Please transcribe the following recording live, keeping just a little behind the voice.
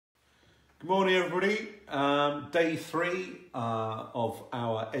Good morning, everybody. Day 3 of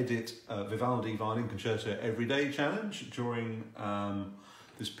our Edit Vivaldi Violin Concerto Everyday Challenge during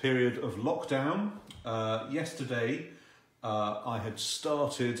this period of lockdown. Yesterday, I had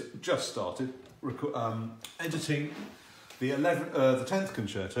just started editing the 10th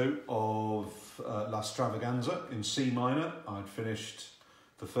concerto of La Stravaganza in C minor. I'd finished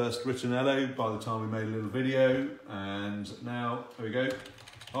the first ritornello by the time we made a little video, and now, here we go.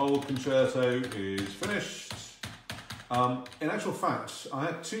 Whole concerto is finished. In actual fact, I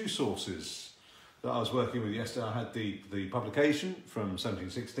had two sources that I was working with yesterday. I had the publication from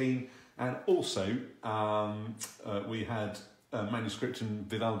 1716, and also we had a manuscript in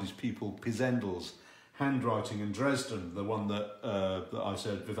Vivaldi's pupil Pisendel's handwriting in Dresden, the one that I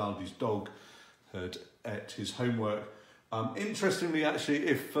said Vivaldi's dog had ate his homework. Interestingly, actually,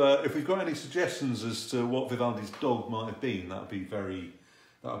 if we've got any suggestions as to what Vivaldi's dog might have been, that would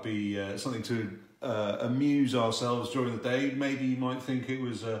be something to amuse ourselves during the day. Maybe you might think it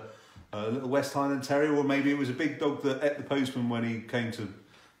was a little West Highland Terrier, or maybe it was a big dog that ate the postman when he came to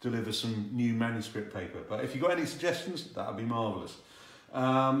deliver some new manuscript paper. But if you've got any suggestions, that would be marvellous.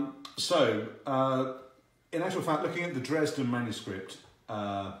 In actual fact, looking at the Dresden manuscript,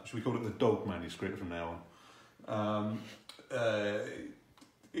 should we call it the dog manuscript from now on?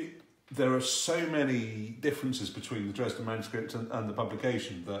 There are so many differences between the Dresden manuscript and the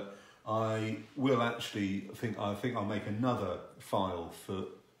publication that I think I'll make another file for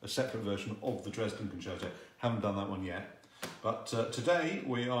a separate version of the Dresden concerto. Haven't done that one yet. But today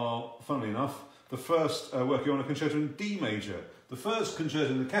we are, funnily enough, the first working on a concerto in D major. The first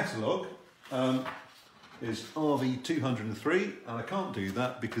concerto in the catalogue is RV 203, and I can't do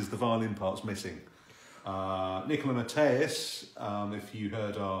that because the violin part's missing. Nicola Matteis, if you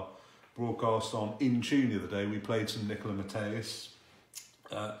heard our broadcast on In Tune the other day, we played some Nicola Matteis,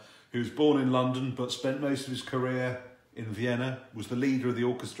 who was born in London but spent most of his career in Vienna, was the leader of the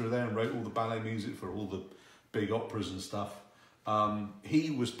orchestra there and wrote all the ballet music for all the big operas and stuff.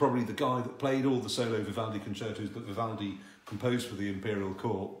 He was probably the guy that played all the solo Vivaldi concertos that Vivaldi composed for the Imperial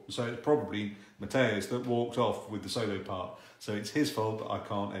Court. So it's probably Matteis that walked off with the solo part. So it's his fault that I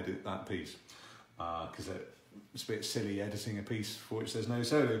can't edit that piece, because it's a bit silly editing a piece for which there's no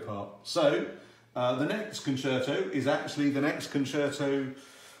solo part. So the next concerto is actually the next concerto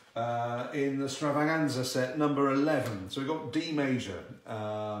in the Stravaganza set, number 11. So we've got D major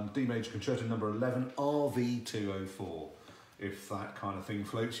concerto number 11, RV 204, if that kind of thing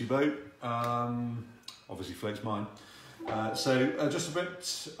floats your boat. Obviously floats mine. So just a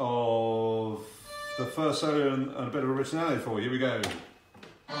bit of the first solo and a bit of a ritornello for you. Here we go.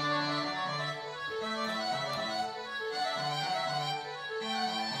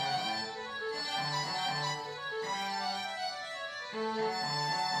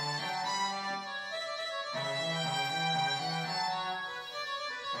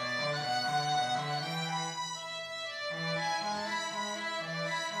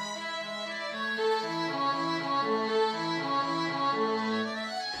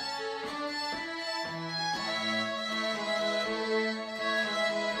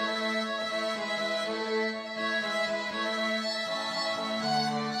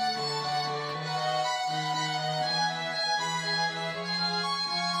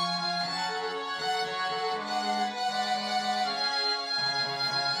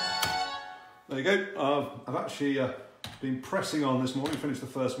 There you go. I've actually been pressing on this morning. Finished the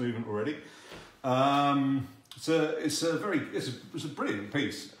first movement already. It's a brilliant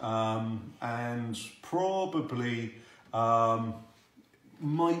piece, and probably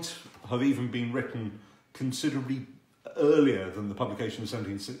might have even been written considerably earlier than the publication of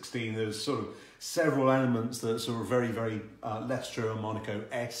 1716. There's sort of several elements that are sort of very, very Lestro and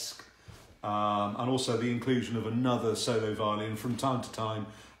Monaco-esque, and also the inclusion of another solo violin from time to time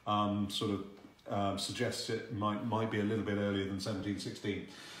suggests it might be a little bit earlier than 1716.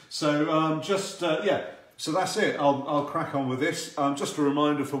 So so that's it. I'll crack on with this. Just a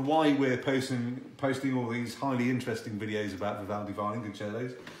reminder for why we're posting all these highly interesting videos about Vivaldi violin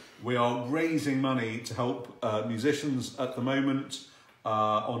concertos. We are raising money to help musicians at the moment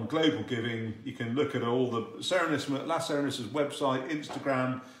on Global Giving. You can look at all the Serenissima, La Serenissima's website,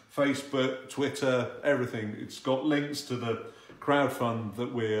 Instagram, Facebook, Twitter, everything. It's got links to the crowdfund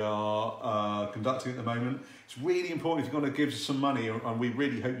that we are conducting at the moment. It's really important if you're going to give us some money, and we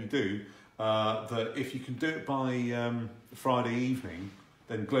really hope you do, that if you can do it by Friday evening,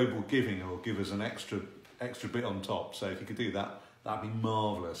 then Global Giving will give us an extra bit on top. So if you could do that, that'd be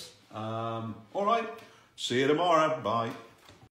marvellous. All right, see you tomorrow. Bye.